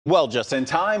Well, just in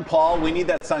time, Paul. We need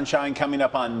that sunshine coming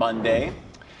up on Monday.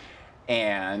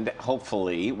 And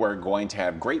hopefully, we're going to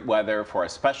have great weather for a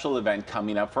special event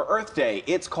coming up for Earth Day.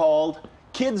 It's called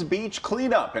Kids Beach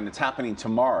Cleanup, and it's happening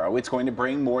tomorrow. It's going to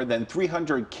bring more than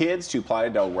 300 kids to Playa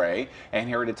Del Rey. And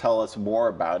here to tell us more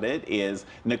about it is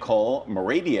Nicole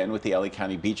Mooradian with the LA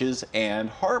County Beaches and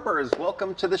Harbors.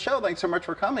 Welcome to the show. Thanks so much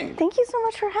for coming. Thank you so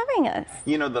much for having us.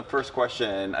 You know, the first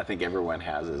question I think everyone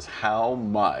has is how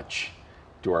much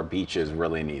do our beaches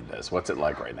really need this? What's it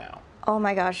like right now? Oh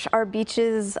my gosh, our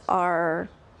beaches are,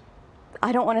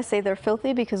 I don't want to say they're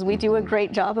filthy because we do a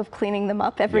great job of cleaning them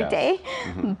up every day,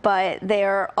 but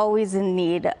they're always in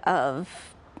need of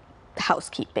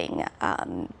housekeeping.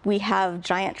 We have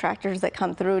giant tractors that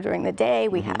come through during the day.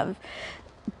 We have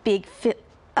big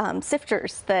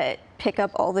sifters that pick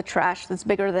up all the trash that's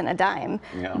bigger than a dime.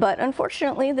 But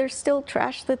unfortunately, there's still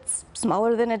trash that's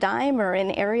smaller than a dime or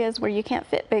in areas where you can't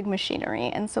fit big machinery.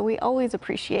 And so we always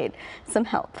appreciate some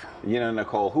help. You know,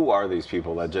 Nicole, who are these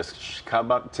people that just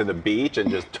come up to the beach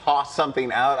and just toss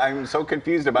something out? I'm so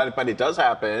confused about it, but it does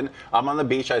happen. I'm on the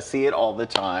beach. I see it all the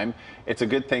time. It's a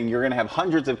good thing. You're going to have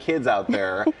hundreds of kids out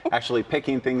there actually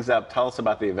picking things up. Tell us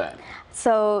about the event.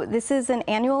 So this is an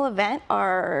annual event.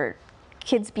 Our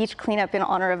Kids Beach Cleanup in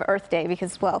honor of Earth Day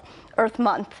because, well, Earth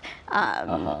Month.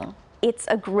 It's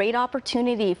a great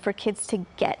opportunity for kids to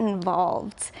get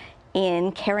involved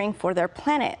in caring for their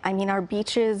planet. I mean, our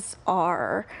beaches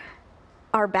are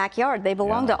our backyard. They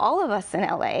belong to all of us in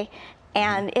LA,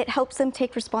 and it helps them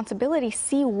take responsibility,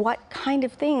 see what kind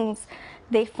of things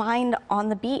they find on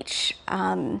the beach.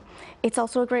 It's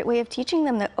also a great way of teaching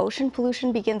them that ocean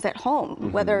pollution begins at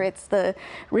home, whether it's the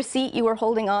receipt you were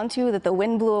holding on to that the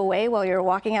wind blew away while you were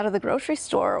walking out of the grocery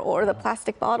store, or the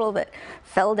plastic bottle that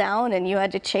fell down and you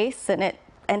had to chase and it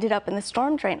ended up in the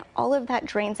storm drain. All of that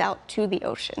drains out to the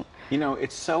ocean. You know,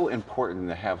 it's so important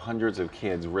to have hundreds of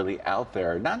kids really out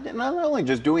there, not only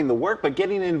just doing the work, but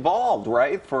getting involved,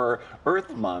 right, for Earth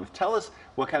Month. Tell us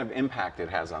what kind of impact it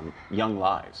has on young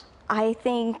lives. I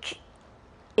think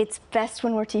it's best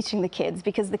when we're teaching the kids,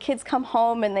 because the kids come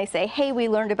home and they say, hey, we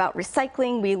learned about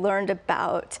recycling, we learned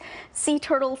about sea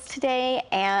turtles today,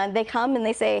 and they come and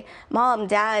they say, Mom,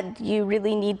 Dad, you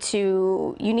really need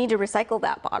to recycle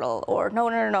that bottle, or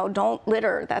no, don't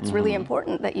litter. That's really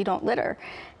important that you don't litter.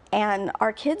 And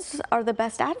our kids are the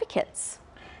best advocates.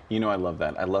 You know, I love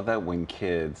that. I love that when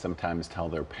kids sometimes tell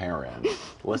their parents,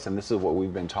 listen, this is what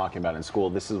we've been talking about in school.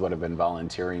 This is what I've been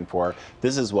volunteering for.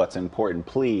 This is what's important.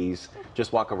 Please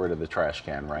just walk over to the trash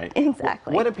can, right?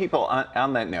 Exactly. What do people,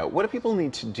 on that note, what do people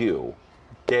need to do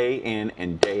day in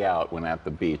and day out when at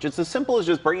the beach? It's as simple as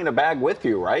just bringing a bag with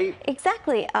you, right?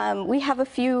 Exactly. We have a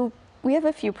few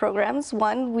programs.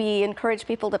 One, we encourage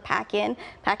people to pack in,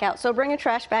 pack out. So bring a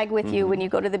trash bag with you when you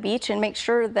go to the beach, and make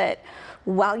sure that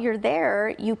while you're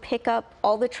there, you pick up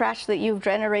all the trash that you've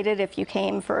generated if you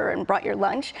came and brought your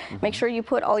lunch. Make sure you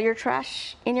put all your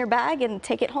trash in your bag and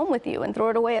take it home with you and throw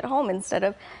it away at home instead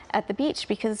of at the beach,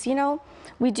 because, you know,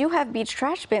 we do have beach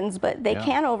trash bins, but they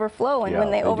can overflow, and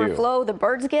when they overflow, the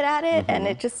birds get at it, and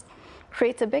it just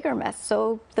creates a bigger mess.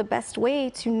 So the best way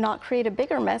to not create a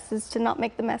bigger mess is to not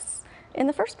make the mess in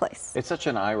the first place. It's such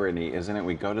an irony, isn't it?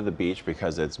 We go to the beach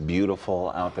because it's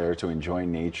beautiful out there to enjoy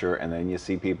nature, and then you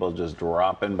see people just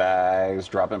dropping bags,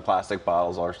 dropping plastic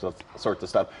bottles, all sorts of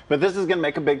stuff. But this is going to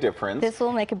make a big difference. This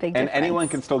will make a big difference. And anyone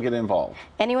can still get involved.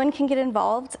 Anyone can get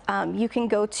involved. You can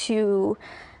go to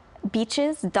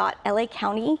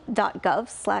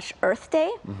beaches.lacounty.gov/Earth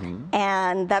Day,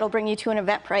 and that'll bring you to an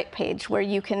Eventbrite page where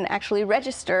you can actually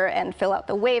register and fill out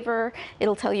the waiver.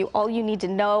 It'll tell you all you need to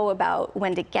know about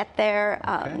when to get there,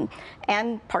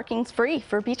 and parking's free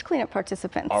for beach cleanup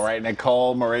participants. All right,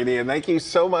 Nicole Mooradian, thank you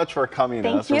so much for coming.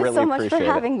 Thank you so much for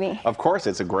having me. Of course,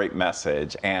 it's a great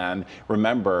message. And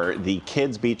remember, the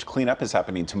Kids Beach Cleanup is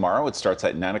happening tomorrow. It starts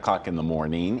at 9 o'clock in the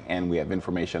morning, and we have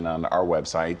information on our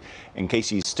website in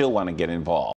case you still want to get involved.